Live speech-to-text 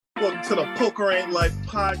Welcome to the Poker Ain't Life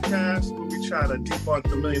podcast, where we try to debunk the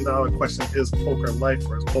 $1 million question: is poker life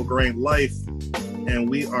or is poker ain't life? And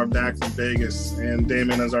we are back from Vegas, and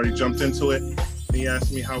Damon has already jumped into it. He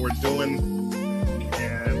asked me how we're doing,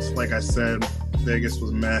 and like I said, Vegas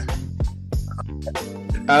was meh.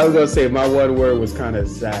 I was gonna say my one word was kind of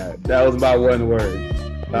sad. That was my one word.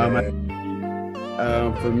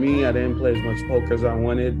 For me, I didn't play as much poker as I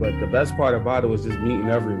wanted, but the best part about it was just meeting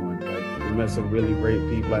everyone. Like, we met some really great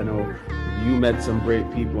people. I know you met some great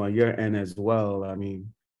people on your end as well. I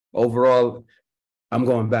mean, overall, I'm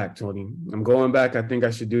going back, Tony. I'm going back. I think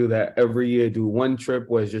I should do that every year. Do one trip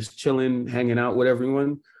where it's just chilling, hanging out with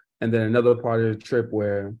everyone, and then another part of the trip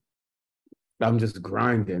where I'm just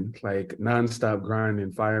grinding, like nonstop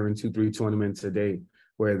grinding, firing 2-3 tournaments a day,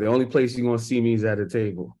 where the only place you're gonna see me is at a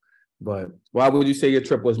table. But why would you say your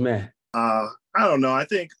trip was meh? I don't know. I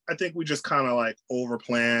think we just kind of like over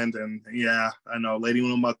planned, and yeah, I know Lady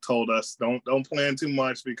Lumuk told us don't plan too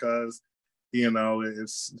much because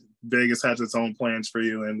it's Vegas has its own plans for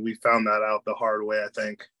you, and we found that out the hard way, I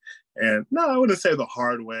think. And no, I wouldn't say the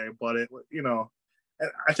hard way, but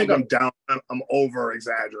I think I'm over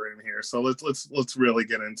exaggerating here. So let's really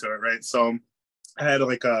get into it, right? So I had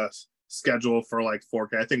like a schedule for like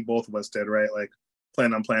 4K. I think both of us did, right? Like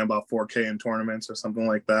plan on playing about 4K in tournaments or something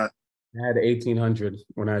like that. I had 1,800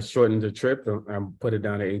 when I shortened the trip. I put it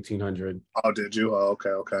down to 1,800. Oh, did you? Oh,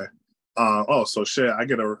 okay. So shit, I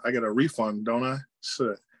get a refund, don't I?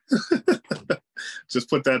 Shit. Just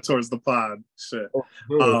put that towards the pod. Shit.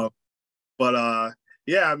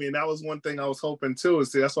 Yeah, I mean, that was one thing I was hoping too.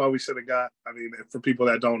 See, that's why we should have got, I mean, for people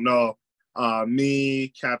that don't know, me,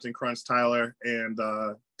 Captain Crunch, Tyler, and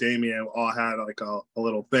Damien all had like a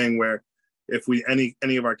little thing where if we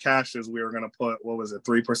any of our cashes, we were gonna put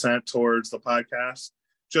 3% towards the podcast,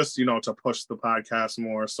 just to push the podcast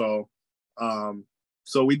more. So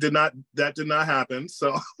that did not happen.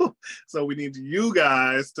 So we need you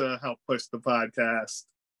guys to help push the podcast.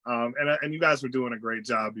 And you guys were doing a great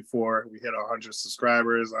job before we hit our 100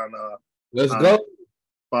 subscribers on Let's go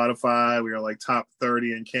Spotify. We are like top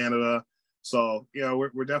 30 in Canada. So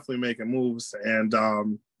we're definitely making moves. And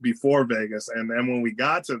before Vegas, and then when we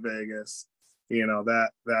got to Vegas,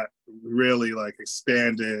 that really like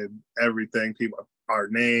expanded everything, people, our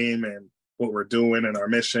name and what we're doing and our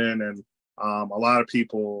mission, and a lot of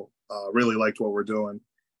people really liked what we're doing.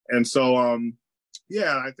 And so I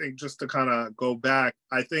think just to kind of go back,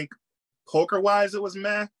 I think poker-wise it was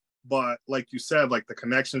meh, but like you said, like the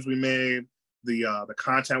connections we made, the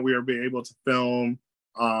content we were being able to film,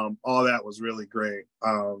 all that was really great.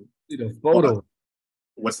 The photos.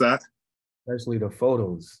 What's that? Especially the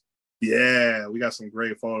photos. Yeah, we got some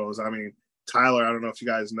great photos. I mean, Tyler, I don't know if you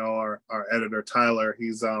guys know our editor, Tyler.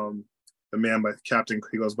 He's the man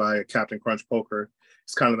he goes by Captain Crunch Poker.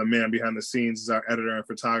 He's kind of the man behind the scenes. He's our editor and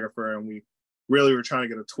photographer, and we really were trying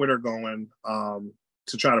to get a Twitter going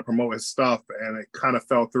to try to promote his stuff, and it kind of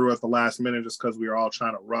fell through at the last minute just because we were all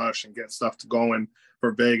trying to rush and get stuff going for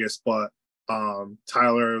Vegas. But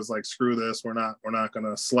Tyler was like, screw this, we're not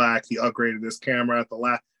gonna slack. He upgraded this camera at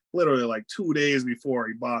the literally like 2 days before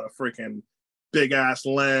he bought a freaking big ass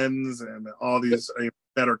lens and all these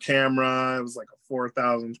better camera. It was like a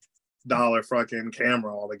 $4,000 fucking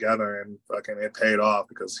camera altogether, and fucking it paid off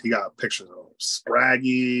because he got pictures of Spraggy,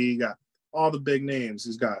 he got all the big names.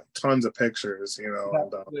 He's got tons of pictures,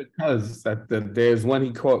 there's one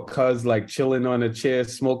he caught Cuz like chilling on a chair,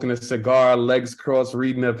 smoking a cigar, legs crossed,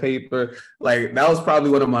 reading a paper. Like that was probably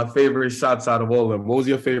one of my favorite shots out of all of them. What was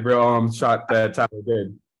your favorite shot that Tyler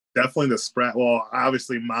did? Definitely the Sprat. Well,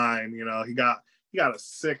 obviously mine. He got a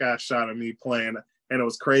sick ass shot of me playing, and it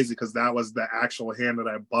was crazy because that was the actual hand that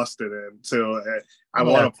I busted in too. I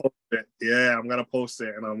want to post it. Yeah, I'm gonna post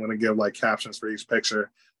it, and I'm gonna give like captions for each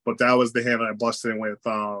picture. But that was the hand that I busted in with.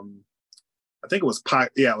 I think it was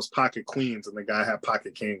Pocket Queens, and the guy had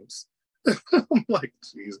Pocket Kings. I'm like,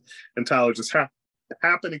 jeez. And Tyler just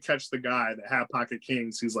happened to catch the guy that had Pocket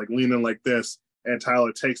Kings. He's like leaning like this, and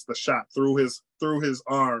Tyler takes the shot through his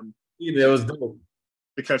arm. Yeah, that was dope.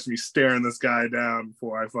 To catch me staring this guy down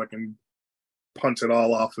before I fucking punch it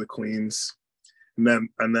all off the queens. And then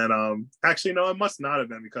actually no, it must not have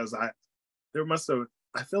been because I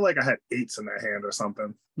feel like I had 8s in that hand or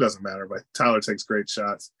something. Doesn't matter, but Tyler takes great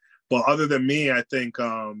shots. But other than me, I think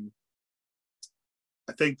the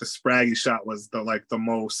Spraggy shot was the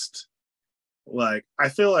most, like, I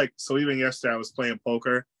feel like, so even yesterday I was playing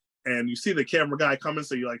poker and you see the camera guy coming,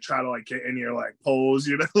 so you like try to like get in your like pose,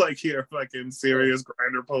 like your fucking serious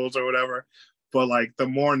grinder pose or whatever. But like the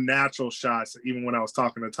more natural shots, even when I was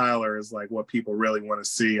talking to Tyler, is like what people really want to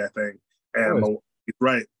see, I think. And he's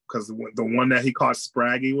right. because the one that he caught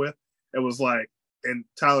Spraggy with, it was like, and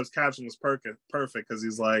Tyler's caption was perfect because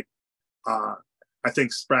he's like, I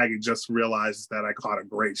think Spraggy just realizes that I caught a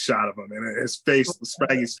great shot of him, and his face,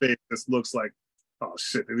 Spraggy's face, just looks like, oh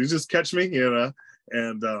shit, did he just catch me? You know,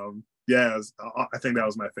 and yeah, I think that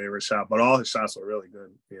was my favorite shot, but all his shots were really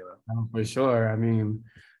good. You know, For sure. I mean,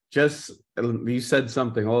 just you said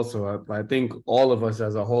something also. I think all of us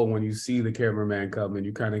as a whole, when you see the cameraman come and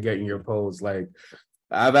you kind of get in your pose, like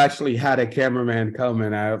I've actually had a cameraman come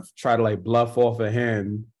and I've tried to like bluff off a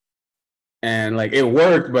hand and like it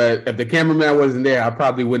worked, but if the cameraman wasn't there, I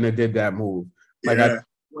probably wouldn't have did that move. Like I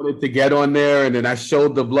wanted to get on there and then I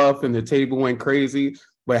showed the bluff and the table went crazy.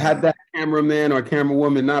 But had that cameraman or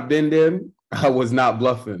camerawoman not been there, I was not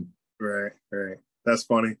bluffing. Right. That's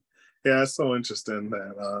funny. Yeah, it's so interesting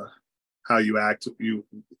that how you act,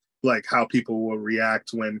 like how people will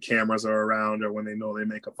react when cameras are around or when they know they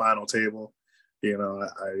make a final table. You know,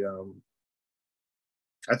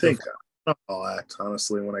 I think I'll act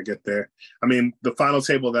honestly when I get there. I mean, the final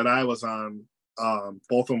table that I was on,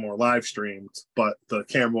 both of them were live streamed, but the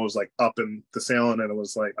camera was like up in the ceiling and it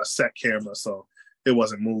was like a set camera, so it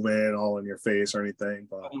wasn't moving all in your face or anything.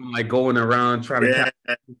 But like going around trying to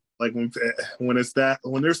like when it's that,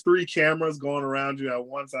 when there's 3 cameras going around you at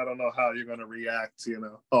once, I don't know how you're gonna react. You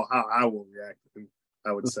know, how I will react,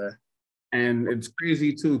 I would say. And it's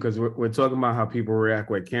crazy too, because we're talking about how people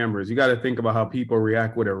react with cameras. You got to think about how people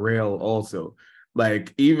react with a rail also.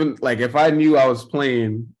 Like even like if I knew I was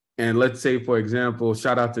playing, and let's say for example,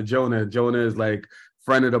 shout out to Jonah. Jonah is like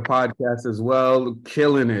friend of the podcast as well,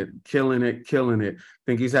 killing it. I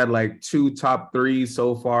think he's had like 2 top 3s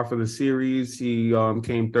so far for the series. He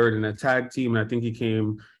came 3rd in a tag team, and I think he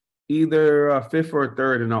came either 5th or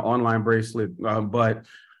 3rd in an online bracelet. But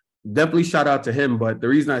definitely shout out to him. But the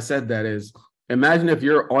reason I said that is, imagine if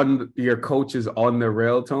your coach is on the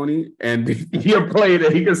rail, Tony, and you're playing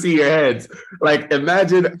and he can see your heads. Like,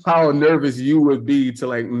 imagine how nervous you would be to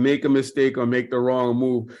like make a mistake or make the wrong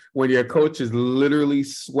move when your coach is literally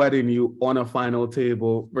sweating you on a final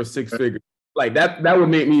table for 6 figures. Like that would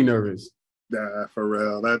make me nervous. Yeah, for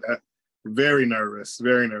real. That very nervous.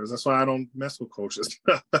 That's why I don't mess with coaches.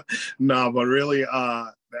 No, but really,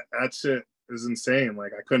 that shit is insane.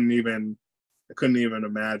 Like I couldn't even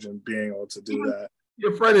imagine being able to do that.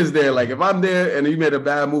 Your friend is there. Like if I'm there and you made a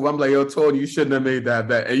bad move, I'm like, yo, Tony, you shouldn't have made that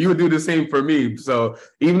bet. And you would do the same for me. So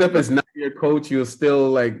even if it's not your coach, you'll still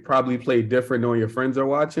like probably play different knowing your friends are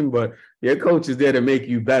watching, but your coach is there to make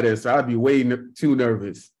you better. So I'd be way too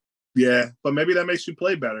nervous. Yeah, but maybe that makes you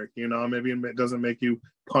play better. You know, maybe it doesn't make you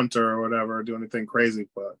punter or whatever, or do anything crazy.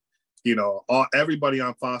 But you know, everybody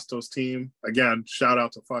on Fausto's team, again, shout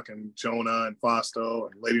out to fucking Jonah and Fausto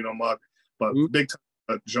and Lady No Muck, but big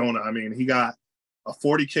time Jonah. I mean, he got a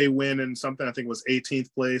 40K win in something, I think it was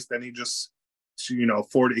 18th place. Then he just, you know,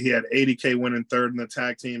 he had 80K win in 3rd in the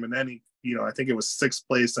tag team. And then he, you know, I think it was 6th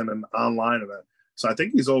place in an online event. So I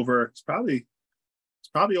think it's probably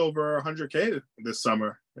over 100K this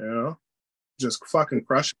summer, you know, just fucking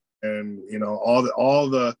crushing. And, you know,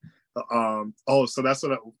 so that's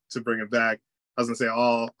what to bring it back. I was gonna say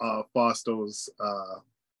all Fausto's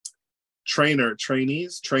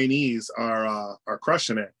trainees are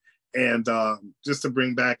crushing it. And just to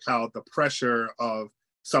bring back how the pressure of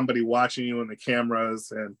somebody watching you in the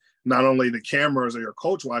cameras, and not only the cameras or your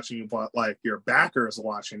coach watching you, but like your backers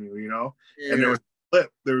watching you, you know. Yeah. And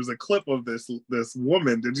there was a clip of this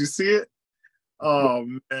woman. Did you see it? Oh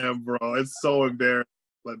man, bro, it's so embarrassing.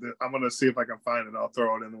 But I'm gonna see if I can find it. I'll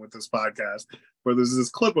throw it in with this podcast. Where there's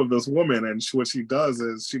this clip of this woman, and what she does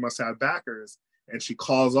is she must have backers, and she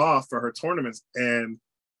calls off for her tournaments. And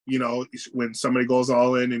you know, when somebody goes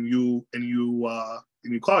all in, and you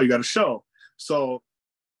call, you got to show. So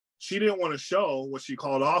she didn't want to show what she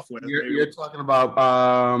called off with. You're talking about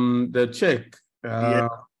the chick. Yeah.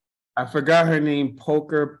 I forgot her name.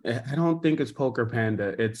 I don't think it's Poker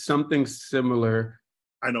Panda. It's something similar.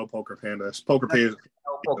 I know Poker Panda. Poker Panda.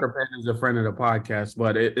 Poker Panda is a friend of the podcast,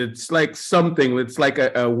 but it's like something. It's like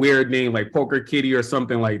a weird name, like Poker Kitty or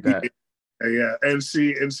something like that. Yeah, and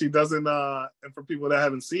she doesn't. And for people that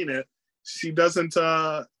haven't seen it, she doesn't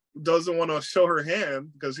want to show her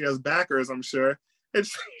hand because she has backers, I'm sure. And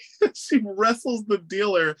she wrestles the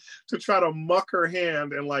dealer to try to muck her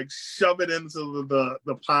hand and like shove it into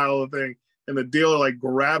the pile of thing. And the dealer like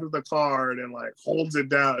grabs the card and like holds it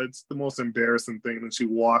down. It's the most embarrassing thing. And she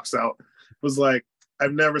walks out. It was like,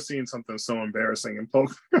 I've never seen something so embarrassing in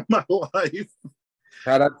poker in my life.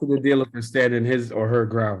 Shout out to the dealer for standing his or her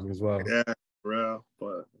ground as well. Yeah, bro.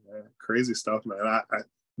 But crazy stuff, man.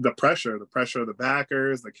 The pressure of the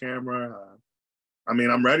backers, the camera. I mean,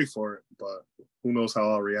 I'm ready for it, but who knows how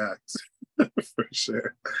I'll react for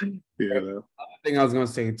sure. Yeah. The thing I was gonna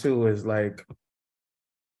say too is like,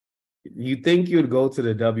 you think you'd go to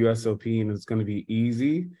the WSOP and it's gonna be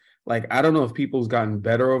easy. Like, I don't know if people's gotten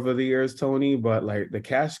better over the years, Tony, but like the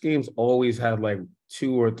cash games always had like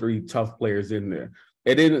 2 or 3 tough players in there.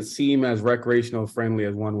 It didn't seem as recreational friendly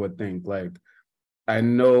as one would think. Like, I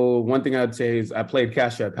know one thing I'd say is I played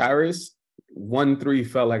cash at Paris. 1-3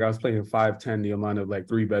 felt like I was playing 5-10, the amount of like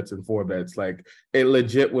 3 bets and 4 bets. Like, it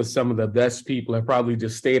legit was some of the best people that probably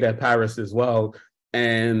just stayed at Paris as well.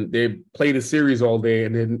 And they played a series all day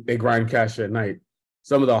and then they grind cash at night.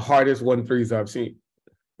 Some of the hardest 1-3s I've seen.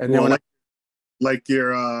 And then Well, when like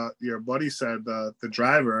your buddy said, the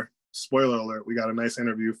driver. Spoiler alert: we got a nice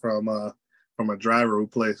interview from a driver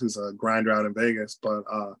who's a grinder out in Vegas. But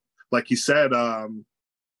like he said,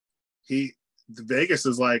 Vegas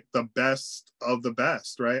is like the best of the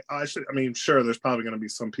best, right? I mean, sure, there's probably going to be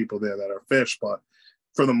some people there that are fish, but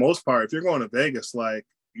for the most part, if you're going to Vegas, like,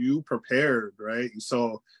 you prepared, right?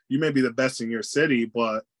 So you may be the best in your city,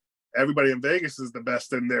 but everybody in Vegas is the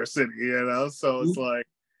best in their city, you know? So it's like,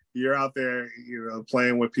 you're out there, you know,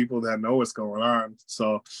 playing with people that know what's going on.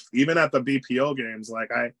 So even at the BPO games, like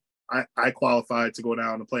I qualified to go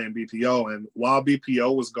down to play in BPO, and while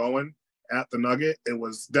BPO was going at the Nugget, it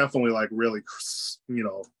was definitely like really, you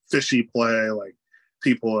know, fishy play. Like,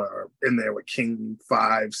 people are in there with King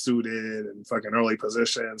 5 suited and fucking early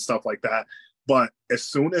position and stuff like that. But as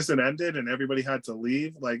soon as it ended and everybody had to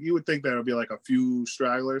leave, like, you would think there would be like a few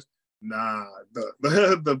stragglers. Nah,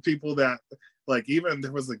 the people that, like, even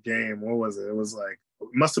there was a game, what was it? It was like, it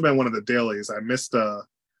must have been one of the dailies. I missed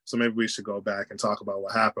so maybe we should go back and talk about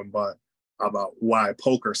what happened, but about why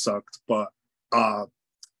poker sucked. But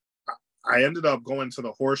I ended up going to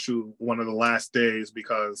the Horseshoe one of the last days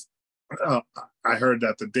because I heard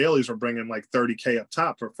that the dailies were bringing like 30K up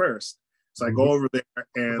top for first. So I go over there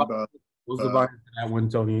and what's the buy for that one,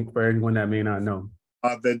 Tony, for anyone that may not know?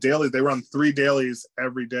 The daily, they run 3 dailies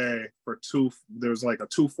every day for there's like a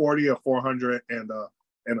 240, a 400, and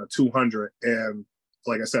a 200. And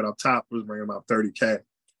like I said, up top was bringing about 30K.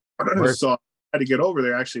 So I had to get over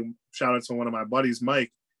there. Actually, shout out to one of my buddies,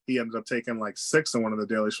 Mike. He ended up taking like 6 in one of the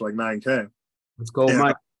dailies for like 9K. Let's go,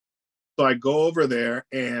 Mike. So I go over there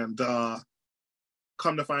and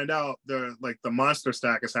come to find out, the monster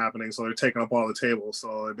stack is happening. So they're taking up all the tables.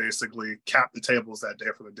 So they basically capped the tables that day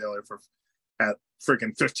for the daily at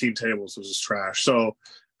freaking 15 tables, which is trash. So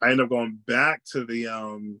I ended up going back to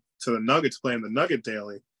the Nuggets, playing the Nugget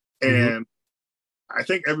daily. And I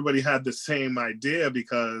think everybody had the same idea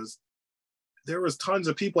because there was tons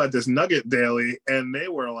of people at this Nugget daily and they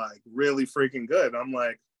were like really freaking good. I'm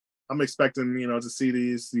like, I'm expecting, you know, to see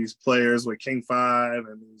these players with King 5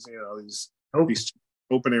 and these, you know, these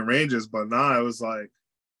opening ranges, but nah, it was like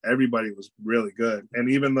everybody was really good. And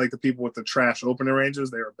even like the people with the trash opening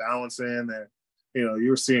ranges, they were balancing and, you know,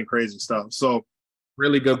 you were seeing crazy stuff. So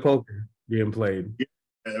really good poker being played. Yeah,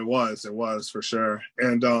 it was for sure.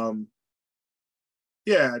 And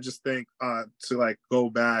yeah, I just think to like go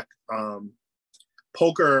back,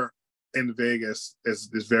 poker in Vegas is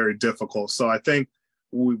very difficult. So I think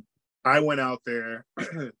I went out there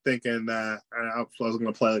thinking that I was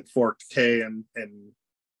going to play like 4K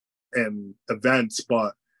and events,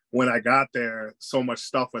 but when I got there, so much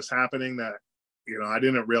stuff was happening that, you know, I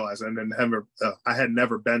didn't realize. And then I had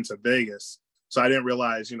never been to Vegas, so I didn't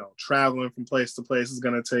realize, you know, traveling from place to place is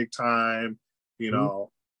going to take time. You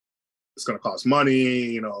know, it's going to cost money.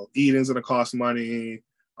 You know, eating's going to cost money.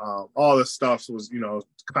 All this stuff was, you know,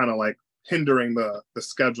 kind of like hindering the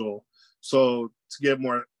schedule. So to get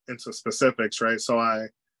more into specifics, right? So I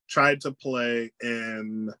tried to play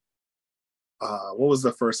in what was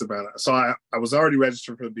the first event? So I was already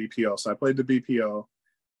registered for the BPO, so I played the BPO.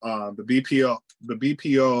 The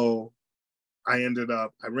BPO,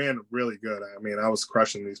 I ran really good. I mean, I was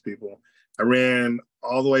crushing these people. I ran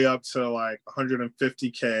all the way up to like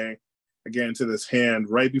 150K. I get into this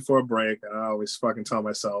hand right before a break, and I always fucking tell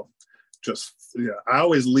myself, I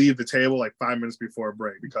always leave the table like 5 minutes before a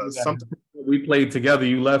break because sometimes we played together.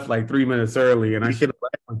 You left like 3 minutes early, and I should have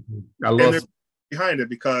left. I lost behind it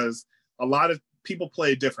because a lot of people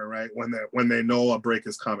play different, right? When they know a break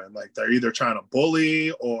is coming, like they're either trying to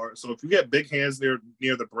bully or so. If you get big hands near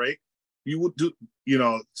the break, you would do, you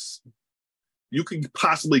know, you could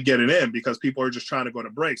possibly get it in because people are just trying to go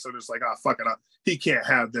to break. So it's like, fuck it up. He can't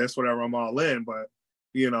have this, whatever, I'm all in. But,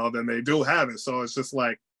 you know, then they do have it. So it's just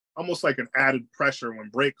like almost like an added pressure when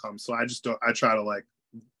break comes. So I try to like,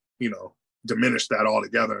 you know, diminish that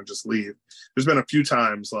altogether and just leave. There's been a few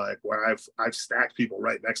times like where I've stacked people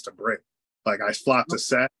right next to break. Like I flopped a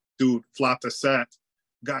set dude flopped a set.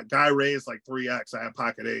 Guy raised like 3x. I had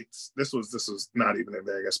pocket eights. This was not even in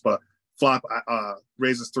Vegas, but flop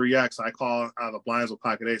raises 3x. I call out of the blinds with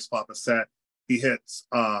pocket eights, flop a set. He hits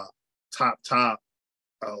top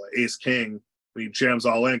ace king. He jams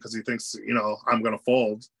all in because he thinks, I'm gonna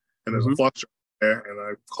fold, and there's a flush there, and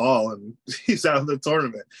I call, and he's out of the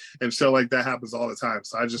tournament. And shit like that happens all the time.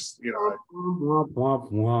 So I just, you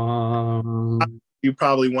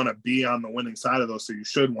probably want to be on the winning side of those, so you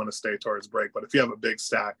should want to stay towards break. But if you have a big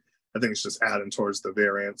stack, I think it's just adding towards the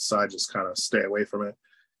variance. So I just kind of stay away from it.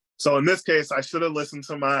 So in this case, I should have listened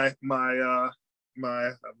to my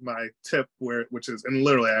tip, which is, and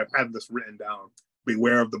literally I had this written down: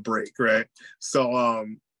 beware of the break, right? So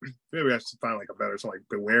maybe I should find like a better, so like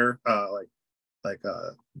beware, like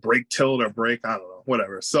break tilt or break, I don't know,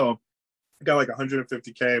 whatever. So I got like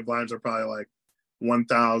 150K. Blinds are probably like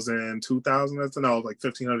 1,000, 2,000. That's like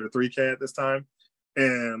 1,500, 3K at this time.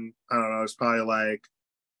 And I don't know, it's probably like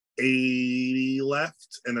 80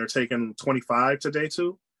 left, and they're taking 25 to day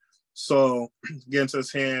two. So get into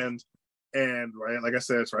this hand, and right, like I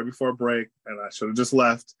said, it's right before break, and I should have just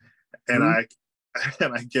left. And I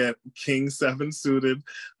get king 7 suited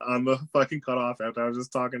on the fucking cutoff after I was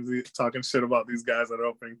just talking shit about these guys that are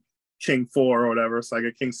opening king 4 or whatever. So I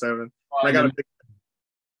get king 7. And I got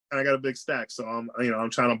a big stack, so I'm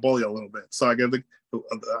trying to bully a little bit. So I get the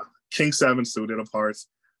king 7 suited of hearts.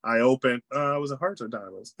 I open, was it hearts or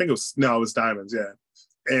diamonds? I think it was diamonds, yeah.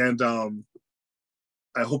 And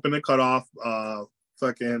I open the cutoff,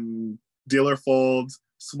 fucking dealer folds,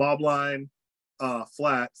 small blind,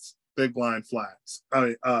 flats, big blind flats.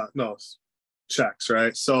 No, checks,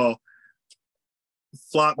 right? So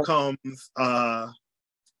flop comes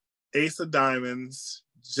ace of diamonds,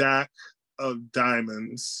 jack of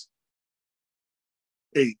diamonds,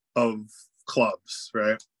 8 of clubs,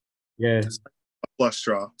 right? Yeah. A flush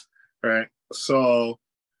draw, right? So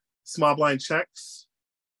small blind checks,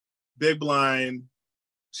 big blind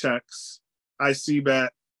checks. I see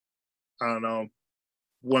bet, I don't know,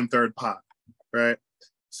 1/3 pot, right?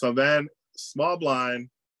 So then small blind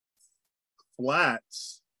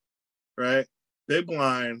flats, right? Big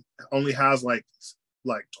blind only has like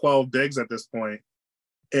 12 bigs at this point,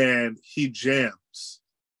 and he jams.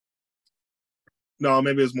 No,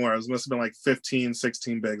 maybe it was more. It must have been like 15,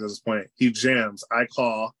 16 bigs at this point. He jams. I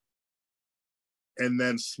call, and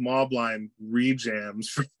then small blind rejams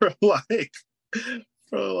for like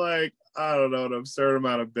I don't know, an absurd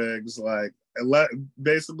amount of bigs. Like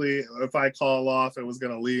basically, if I call off, it was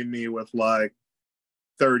gonna leave me with like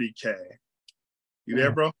 30K. You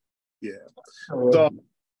there, bro? Yeah.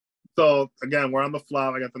 So again, we're on the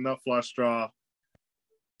flop. I got the nut flush draw.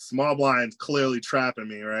 Small blind clearly trapping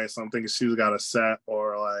me, right? So I'm thinking she's got a set,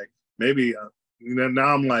 or like maybe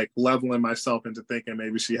now I'm like leveling myself into thinking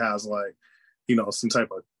maybe she has like, some type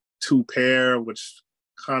of 2 pair, which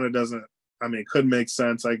kind of doesn't. I mean, could make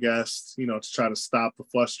sense, I guess, to try to stop the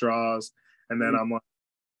flush draws. And then I'm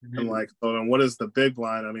like, so then what is the big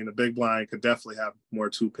blind? I mean, the big blind could definitely have more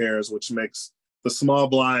 2 pairs, which makes the small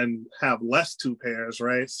blind have less 2 pairs,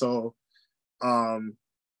 right? So,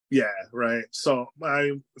 yeah, right. So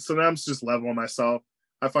then I'm just leveling myself.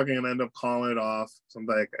 I fucking end up calling it off. So I'm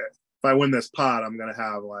like, if I win this pot, I'm gonna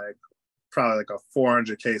have like probably like a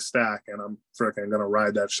 400K stack, and I'm freaking gonna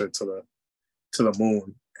ride that shit to the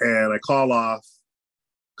moon. And I call off.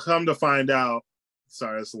 Come to find out,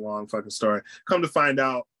 sorry, it's a long fucking story. Come to find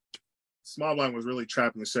out, small blind was really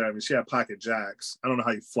trapping the shit. I mean, she had pocket jacks. I don't know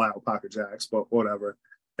how you flat with pocket jacks, but whatever.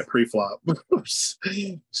 At pre-flop,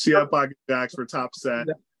 she had pocket jacks for top set.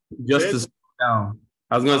 Just to slow down,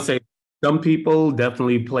 I was gonna say some people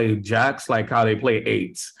definitely play jacks like how they play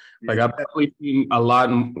eights. Like I've definitely seen a lot,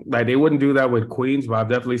 like they wouldn't do that with queens, but I've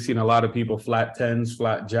definitely seen a lot of people flat 10s,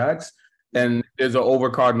 flat jacks. And there's an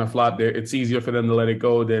overcard and a flop there. It's easier for them to let it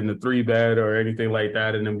go than the 3-bet or anything like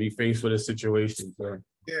that, and then be faced with a situation. So.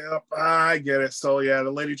 Yeah, I get it. So yeah,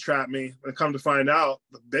 the lady trapped me. And come to find out,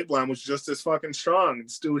 the big blind was just as fucking strong.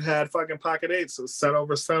 This dude had fucking pocket eights, so set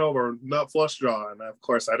over, nut flush draw. And of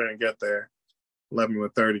course, I didn't get there. Left me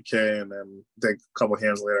with 30K, and then I think a couple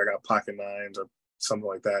hands later, I got pocket 9s or something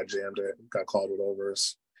like that. Jammed it, got called with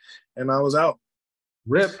overs, and I was out.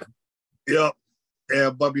 Rip. Yep. Yeah,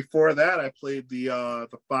 but before that, I played the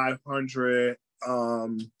 500,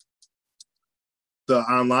 the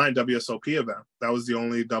online WSOP event. That was the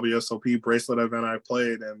only WSOP bracelet event I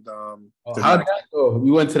played. And how'd that go?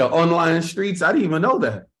 You went to the online streets? I didn't even know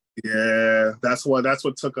that. Yeah, that's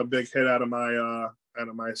what took a big hit out of my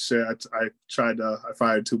shit. I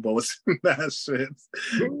fired 2 bullets in that shit.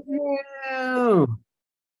 Yeah.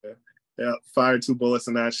 Yeah, fired 2 bullets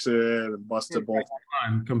in that shit and busted both.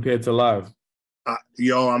 Compared to live.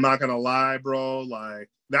 Yo, I'm not gonna lie, bro. Like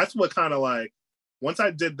that's what kind of like once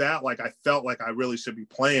I did that, like I felt like I really should be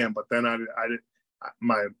playing, but then I did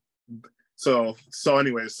my so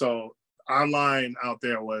anyway, so online out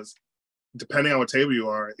there was depending on what table you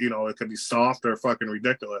are, you know, it could be soft or fucking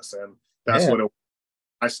ridiculous, and that's what it.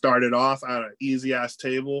 I started off at an easy ass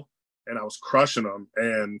table, and I was crushing them,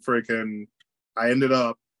 and freaking, I ended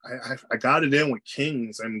up. I got it in with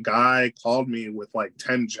kings, and guy called me with like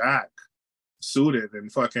 10 jack suited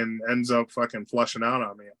and fucking ends up fucking flushing out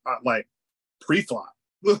on me like pre-flop.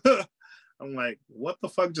 I'm like, what the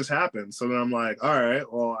fuck just happened? So then I'm like, all right,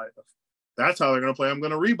 well, that's how they're gonna play. I'm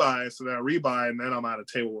gonna rebuy. So then I rebuy, and then I'm at a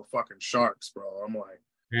table with fucking sharks, bro. I'm like,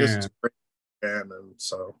 this is great. And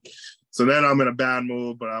so then I'm in a bad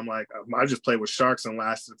mood, but I'm like, I just played with sharks and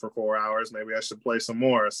lasted for 4 hours. Maybe I should play some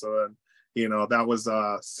more. So then, you know, that was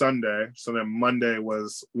Sunday. So then Monday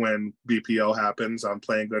was when BPO happens. I'm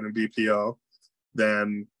playing good in BPO.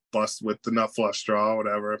 Then bust with the nut flush draw,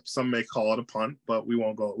 whatever. Some may call it a punt, but we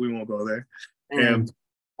won't go there. And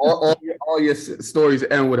all your stories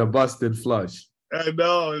end with a busted flush. I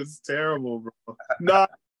know, it's terrible, bro.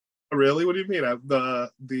 Not really. What do you mean?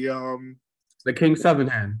 The King 7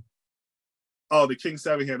 hand. Oh, the King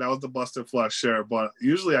 7 hand. That was the busted flush, sure. But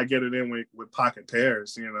usually I get it in with pocket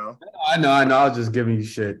pairs, you know. I know. I was just giving you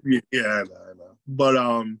shit. Yeah, I know.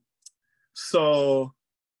 But so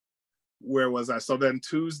where was I? So then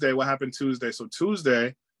Tuesday, what happened Tuesday? So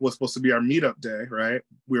Tuesday was supposed to be our meetup day, right?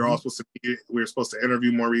 We were all supposed to meet. We were supposed to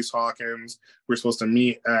interview Maurice Hawkins. We were supposed to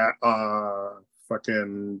meet at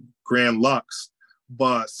fucking Grand Lux,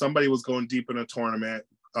 but somebody was going deep in a tournament.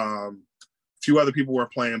 A few other people were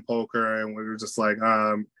playing poker, and we were just like,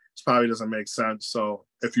 this probably doesn't make sense. So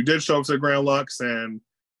if you did show up to Grand Lux and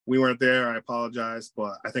we weren't there, I apologize,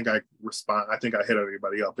 but I think I hit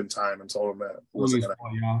everybody up in time and told them that it wasn't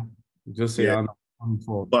gonna. Just say I'm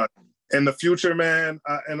but in the future, man,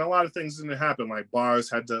 and a lot of things didn't happen. Like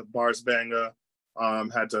Bars Banga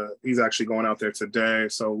he's actually going out there today,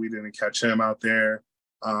 so we didn't catch him out there.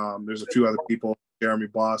 There's a few other people, Jeremy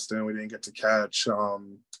Boston, we didn't get to catch. I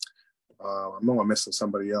know I'm missing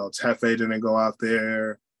somebody else. Hefe didn't go out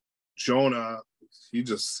there. Jonah,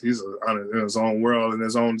 he's in his own world, in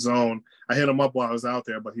his own zone. I hit him up while I was out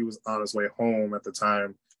there, but he was on his way home at the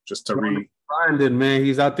time just to read. Grinding, man.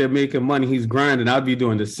 He's out there making money. He's grinding. I'd be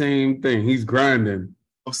doing the same thing. He's grinding.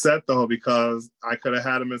 Upset though, because I could have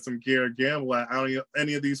had him in some gear gamble at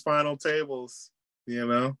any of these final tables. You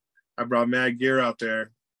know, I brought mad gear out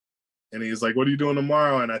there, and he's like, "What are you doing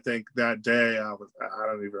tomorrow?" And I think that day I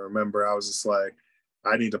don't even remember. I was just like,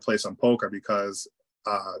 I need to play some poker because,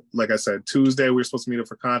 like I said, Tuesday we were supposed to meet up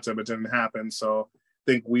for content, but it didn't happen. So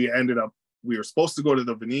I think we were supposed to go to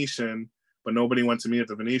the Venetian, but nobody went to meet at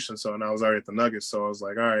the Venetian. So, and I was already at the Nuggets. So I was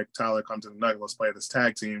like, all right, Tyler, come to the Nuggets. Let's play this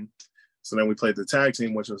tag team. So then we played the tag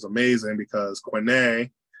team, which was amazing because Quine,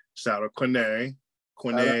 shout out Quine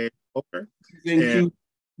Poker. He's in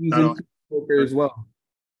poker as well.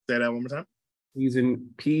 Say that one more time. He's in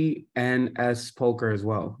PNS poker as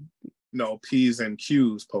well. No, P's and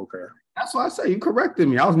Q's poker. That's why I say you corrected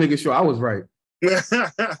me. I was making sure I was right. That's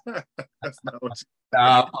not what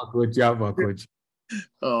I'll fuck with you.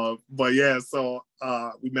 But yeah, so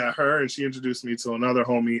we met her and she introduced me to another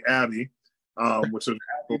homie, Abby, which was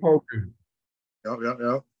poker.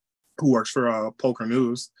 Yep. Who works for Poker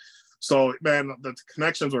News. So man, the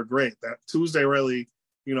connections were great. That Tuesday really,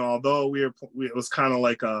 you know, although it was kind of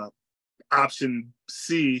like a option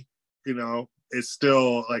C, you know, it's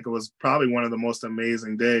still like it was probably one of the most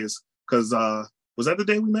amazing days because was that the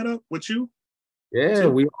day we met up with you? Yeah,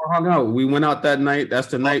 we all hung out. We went out that night. That's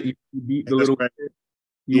the night you beat the little. Right.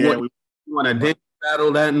 You won a dance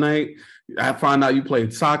battle that night. I found out you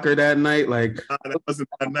played soccer that night. Like that wasn't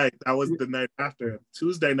that night. That was the night after.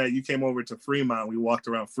 Tuesday night, you came over to Fremont. We walked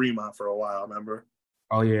around Fremont for a while. Remember?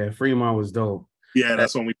 Oh yeah, Fremont was dope. Yeah,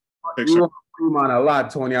 that's when we. You were Fremont a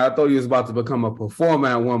lot, Tony. I thought you was about to become a performer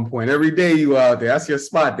at one point. Every day you out there. That's your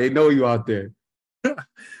spot. They know you out there.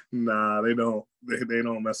 Nah, they don't. They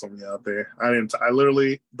don't mess with me out there. I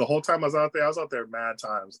literally the whole time I was out there mad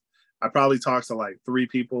times. I probably talked to like 3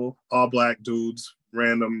 people, all black dudes,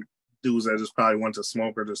 random dudes that just probably went to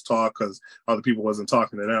smoke or just talk because other people wasn't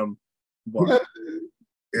talking to them. But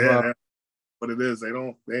yeah, but it is. They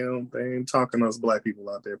ain't talking to us black people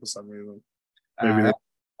out there for some reason. Maybe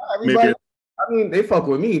I mean, they fuck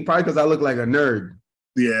with me probably because I look like a nerd.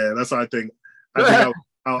 Yeah, that's what I think. I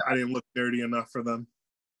didn't look dirty enough for them.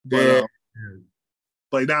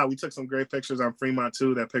 But now we took some great pictures on Fremont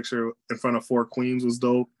too. That picture in front of 4 Queens was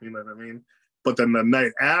dope. You know what I mean? But then the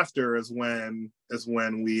night after is when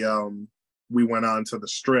we went on to the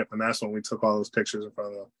strip, and that's when we took all those pictures in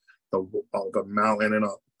front of the mountain and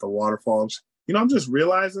the waterfalls. You know, I'm just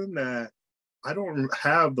realizing that I don't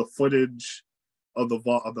have the footage of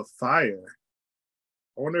the fire.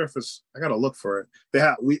 I wonder if I gotta look for it.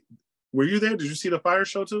 Were you there? Did you see the fire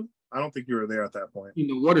show too? I don't think you were there at that point. In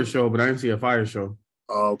the water show, but I didn't see a fire show.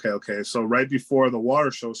 Oh, okay. So right before the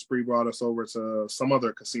water show, Spree brought us over to some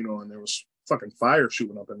other casino, and there was fucking fire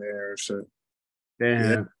shooting up in the air and shit.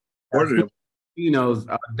 Damn. Yeah. Casinos,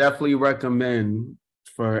 I definitely recommend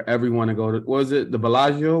for everyone to go to. Was it the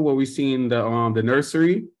Bellagio where we seen the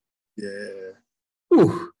nursery? Yeah.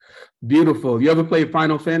 Whew, beautiful. You ever played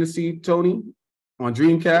Final Fantasy, Tony, on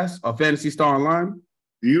Dreamcast or Phantasy Star Online?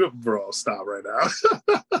 Bro, stop right now.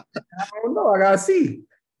 I don't know. I gotta see.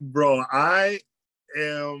 Bro, I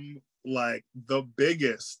am like the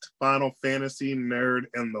biggest Final Fantasy nerd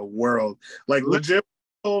in the world. Like, legit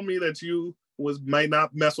told me that you might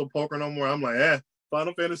not mess with poker no more. I'm like,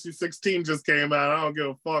 Final Fantasy 16 just came out. I don't give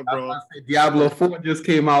a fuck, bro. Diablo 4 just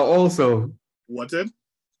came out also. What did?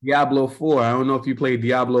 Diablo 4. I don't know if you played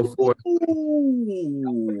Diablo 4.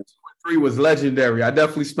 Ooh. 3 was legendary. I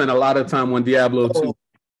definitely spent a lot of time on Diablo 2.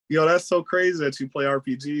 Yo, that's so crazy that you play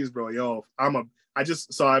RPGs, bro. Yo, I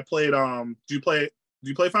played do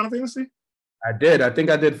you play Final Fantasy? I did. I think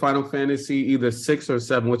I did Final Fantasy either 6 or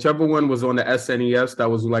 7, whichever one was on the SNES. That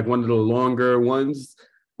was like one of the longer ones.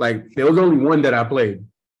 Like, there was only one that I played.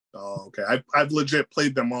 Oh, okay. I've legit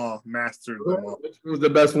played them all, mastered them all. Which was the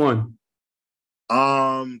best one?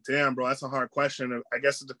 Damn, bro, that's a hard question. I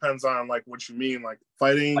guess it depends on like what you mean, like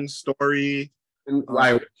fighting, story.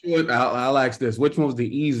 Right. I'll ask this. Which one was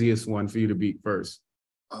the easiest one for you to beat first?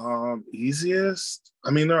 Easiest? I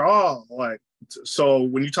mean, they're all like, so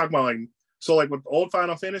when you talk about like with old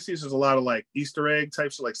Final Fantasies, there's a lot of like Easter egg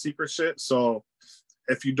types of like secret shit. So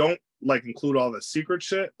if you don't like include all the secret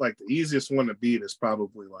shit, like the easiest one to beat is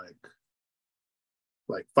probably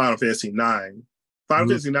like Final Fantasy 9. Final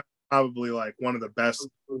Fantasy 9 is probably like one of the best.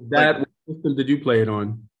 What system did you play it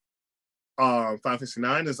on? Final Fantasy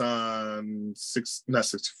 9 is on not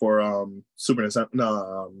 64, Super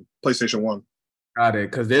Nintendo, PlayStation 1. Got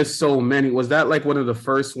it, because there's so many. Was that like one of the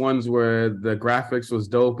first ones where the graphics was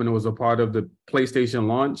dope and it was a part of the PlayStation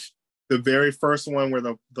launch? The very first one where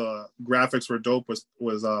the graphics were dope was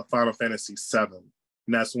Final Fantasy 7, and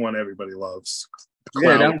that's the one everybody loves.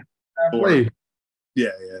 Yeah,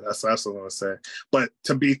 that's what I'm gonna say. But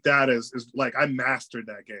to beat that is like I mastered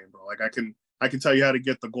that game, bro. Like I can tell you how to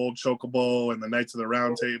get the gold chocobo and the Knights of the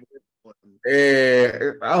Round Table.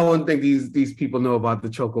 Yeah, I don't think these people know about the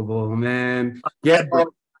chocobo, man. Yeah,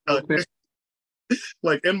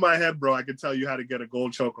 like in my head, bro, I can tell you how to get a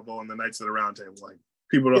gold chocobo and the Knights of the Round Table. Like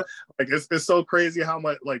people don't, like it's so crazy how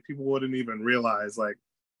much like people wouldn't even realize. Like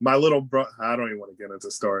my little bro, I don't even want to get into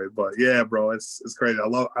story, but yeah, bro, it's crazy. I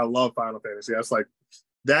love Final Fantasy. That's like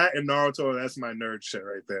that and Naruto. That's my nerd shit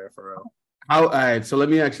right there for real. All right, so let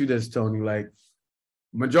me ask you this, Tony. Like,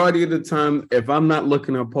 majority of the time, if I'm not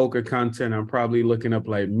looking up poker content, I'm probably looking up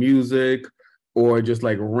like music or just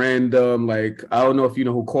like random, like, I don't know if you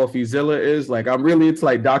know who CoffeeZilla is. Like, I'm really into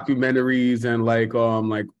like documentaries and like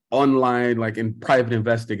online, like in private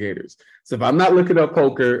investigators. So if I'm not looking up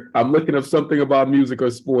poker, I'm looking up something about music or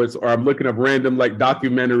sports, or I'm looking up random like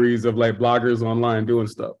documentaries of like bloggers online doing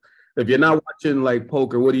stuff. If you're not watching like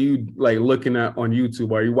poker, what are you like looking at on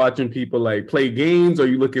YouTube? Are you watching people like play games? Or are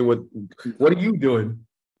you looking what are you doing?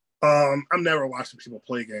 I'm never watching people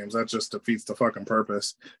play games. That just defeats the fucking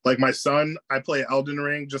purpose. Like my son, I play Elden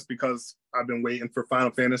Ring just because I've been waiting for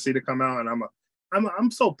Final Fantasy to come out, and I'm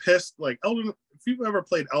so pissed. Like Elden, if you've ever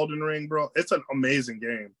played Elden Ring, bro, it's an amazing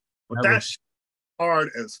game. But that's hard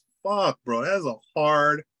as fuck, bro.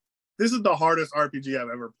 This is the hardest RPG I've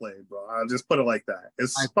ever played, bro. I'll just put it like that.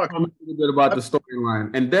 It's fucking good about the storyline.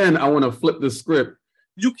 And then I want to flip the script.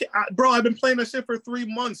 Bro, I've been playing that shit for 3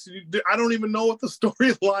 months. I don't even know what the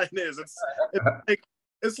storyline is.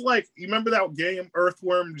 It's like you remember that game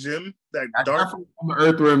Earthworm Jim? That dark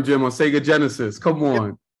Earthworm Jim on Sega Genesis. Come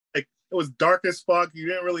on. Like it was dark as fuck. You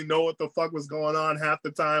didn't really know what the fuck was going on half the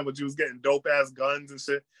time, but you was getting dope ass guns and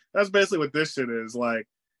shit. That's basically what this shit is. Like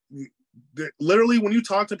literally when you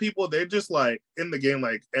talk to people, they're just like in the game,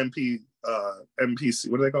 like NPC,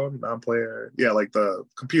 what do they call them? Non-player. Yeah, like the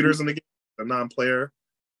computers in the game, the non-player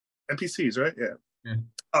NPCs, right?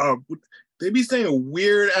 Yeah. They be saying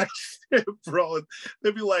weird ass shit, bro.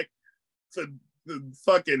 They'd be like, the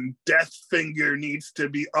fucking death finger needs to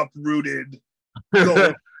be uprooted.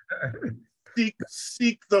 Go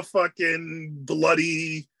seek the fucking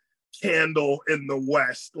bloody candle in the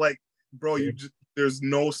west. Like, bro, you just there's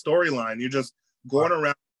no storyline. You're just going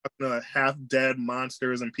around talking to half-dead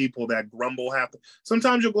monsters and people that grumble half.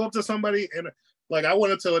 Sometimes you'll go up to somebody and like I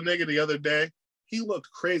went up to a nigga the other day. He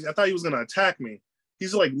looked crazy. I thought he was gonna attack me.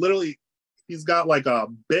 He's like literally, he's got like a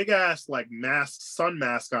big ass like mask, sun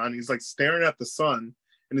mask on. He's like staring at the sun,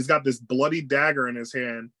 and he's got this bloody dagger in his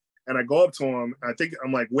hand. And I go up to him. I think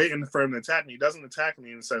I'm like waiting for him to attack me. He doesn't attack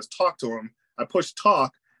me, and it says talk to him. I push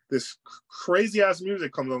talk. This crazy ass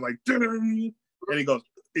music comes on like, and he goes,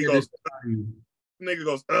 nigga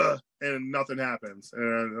goes, and nothing happens.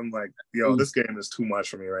 And I'm like, yo, this game is too much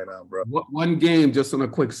for me right now, bro. One game, just on a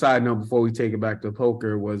quick side note before we take it back to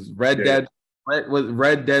poker, was Red Dead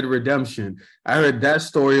Redemption. I heard that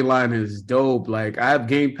storyline is dope. Like, I have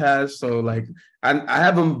Game Pass, so like I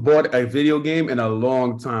haven't bought a video game in a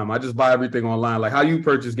long time. I just buy everything online. Like, how you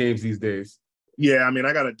purchase games these days? Yeah, I mean,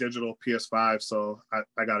 I got a digital PS5, so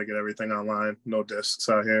I got to get everything online. No discs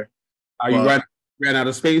out here. Are you ran out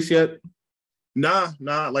of space yet? Nah.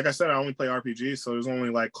 Like I said, I only play RPGs, so there's only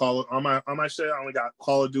like on my shit. I only got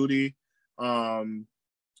Call of Duty, and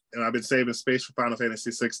I've been saving space for Final Fantasy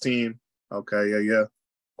 16. Okay, yeah.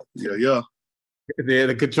 Yeah,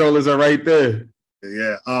 the controllers are right there.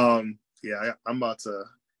 Yeah, I'm about to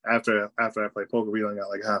after I play poker. We only got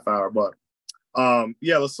like a half hour, but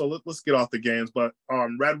yeah. Let's get off the games. But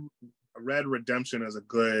Red Redemption is a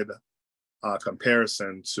good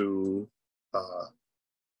comparison to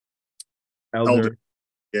Elder.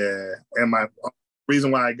 Yeah, and my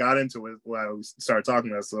reason why I got into it, why we started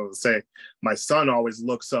talking about, so to say, my son always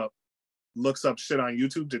looks up shit on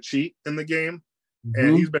YouTube to cheat in the game,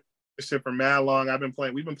 and he's been doing shit for mad long.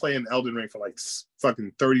 We've been playing Elden Ring for like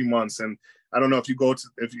fucking 30 months, and I don't know if you go to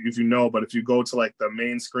if you know, but if you go to like the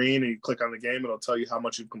main screen and you click on the game, it'll tell you how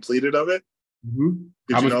much you've completed of it.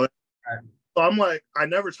 Did you know that? So I'm like, I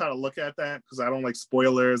never try to look at that because I don't like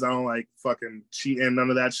spoilers. I don't like fucking cheating, none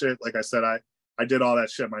of that shit. Like I said, I did all that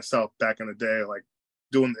shit myself back in the day. Like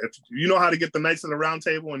if you know how to get the Knights of the Round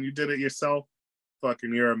Table and you did it yourself,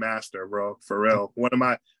 fucking you're a master, bro. For real.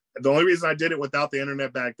 The only reason I did it without the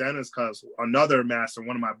internet back then is because another master,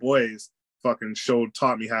 one of my boys, fucking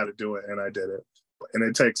taught me how to do it, and I did it. And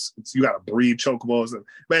you gotta breed chocobos.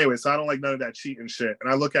 But anyway, so I don't like none of that cheating shit.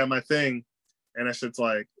 And I look at my thing, and that shit's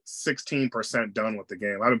like 16% done with the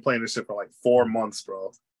game. I've been playing this shit for like 4 months,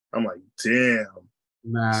 bro. I'm like, damn.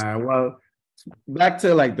 Nah, well, back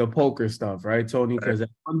to like the poker stuff, right, Tony? Because at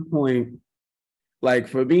one point, like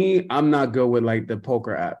for me, I'm not good with like the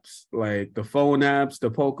poker apps, like the phone apps,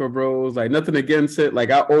 the Poker Bros, like nothing against it.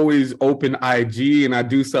 Like I always open IG and I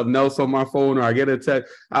do something else on my phone, or I get a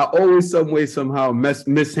text. I always some way somehow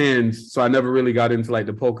miss hands. So I never really got into like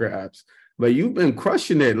the poker apps. But you've been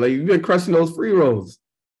crushing it. Like you've been crushing those free rolls.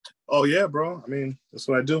 Oh yeah, bro. I mean, that's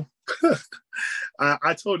what I do.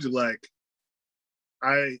 I told you, like,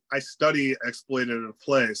 I study exploitative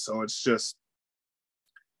play, so it's just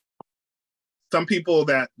some people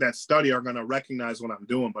that study are gonna recognize what I'm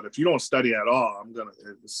doing, but if you don't study at all,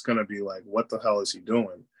 it's gonna be like, what the hell is he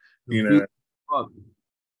doing? You know,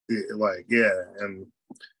 like yeah, and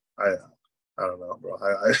I don't know, bro.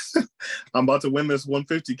 I'm about to win this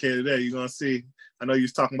 150K today. You're gonna see. I know you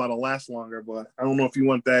was talking about it'll last longer, but I don't know if you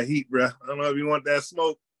want that heat, bro. I don't know if you want that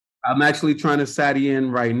smoke. I'm actually trying to Sadie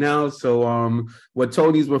in right now. So what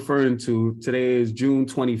Tony's referring to, today is June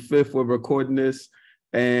 25th. We're recording this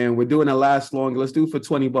and we're doing a last long. Let's do it for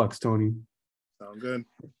 $20, Tony. Sound good.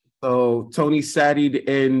 So Tony Saddied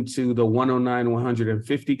into the 109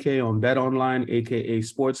 150K on Bet Online, aka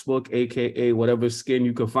Sportsbook, aka whatever skin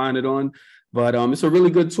you can find it on. But it's a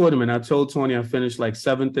really good tournament. I told Tony I finished like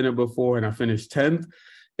 7th in it before and I finished 10th.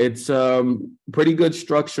 It's pretty good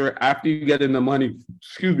structure. After you get in the money,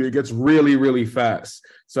 it gets really, really fast.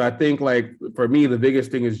 So I think like for me, the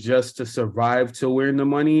biggest thing is just to survive till we're in the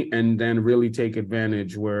money and then really take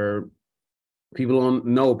advantage where people don't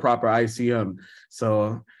know proper ICM.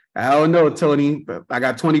 So I don't know, Tony, but I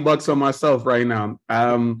got $20 on myself right now.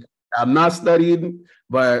 I'm not studying,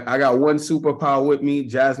 but I got one superpower with me.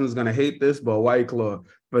 Jasmine's going to hate this, but White Claw.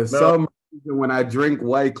 For some reason, when I drink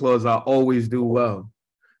White Claws, I always do well.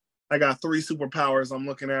 I got 3 superpowers I'm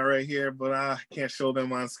looking at right here, but I can't show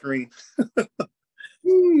them on screen.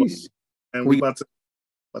 And we about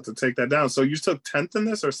to take that down. So you took 10th in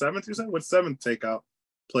this or 7th, you said? What's 7th takeout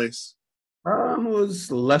place? It was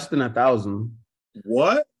less than 1,000.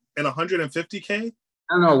 What? In 150K?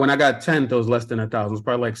 I don't know. When I got 10th, it was less than 1,000. It was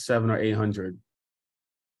probably like 700 or 800.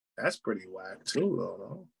 That's pretty whack too,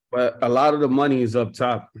 though. But a lot of the money is up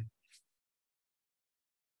top.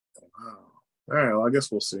 Wow. All right, well, I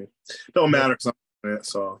guess we'll see. Don't matter,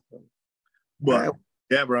 so. But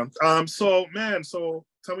yeah, bro. So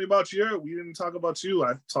tell me about we didn't talk about you.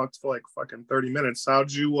 I talked for like fucking 30 minutes. How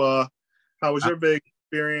was your Vegas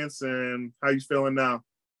experience and how you feeling now?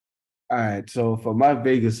 All right, so for my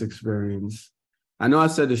Vegas experience, I know I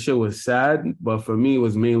said the show was sad, but for me, it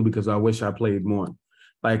was mainly because I wish I played more.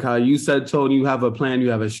 Like how you said, Tony, you have a plan, you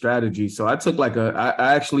have a strategy. So I took I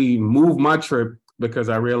actually moved my trip because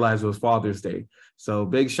I realized it was Father's Day. So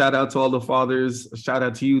big shout out to all the fathers. Shout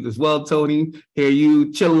out to you as well, Tony. Hear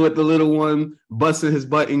you chilling with the little one, busting his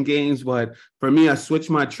butt in games. But for me, I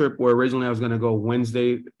switched my trip where originally I was going to go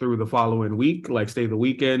Wednesday through the following week, like stay the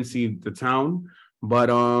weekend, see the town.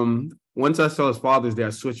 But once I saw his Father's Day,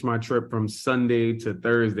 I switched my trip from Sunday to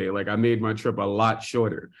Thursday. Like I made my trip a lot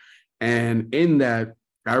shorter. And in that,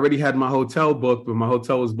 I already had my hotel booked, but my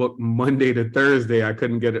hotel was booked Monday to Thursday. I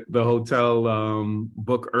couldn't get the hotel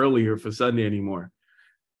book earlier for Sunday anymore.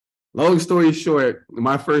 Long story short,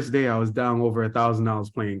 my first day, I was down over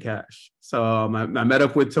 $1,000 playing cash. So I met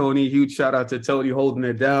up with Tony. Huge shout out to Tony holding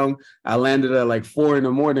it down. I landed at like 4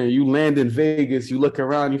 a.m. You land in Vegas, you look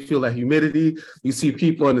around, you feel that humidity. You see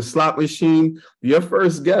people on the slot machine. Your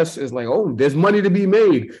first guess is like, oh, there's money to be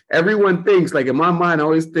made. Everyone thinks, like in my mind, I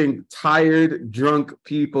always think tired, drunk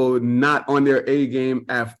people not on their A game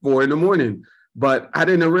at 4 a.m. But I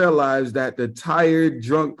didn't realize that the tired,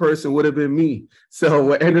 drunk person would have been me. So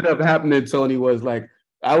what ended up happening, Tony, was like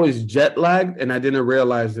I was jet lagged and I didn't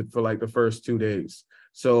realize it for like the first 2 days.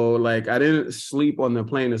 So like I didn't sleep on the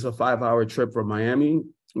plane. It's a 5-hour trip from Miami.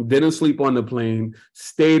 Didn't sleep on the plane,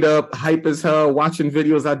 stayed up hype as hell, watching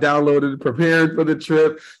videos I downloaded, prepared for the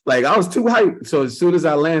trip. Like I was too hyped. So as soon as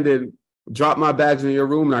I landed, dropped my bags in your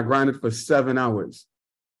room and I grinded for 7 hours.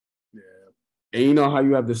 Yeah. And you know how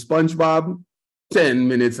you have the SpongeBob? 10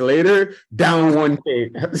 minutes later, down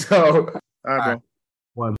 1K. So, all right, bro.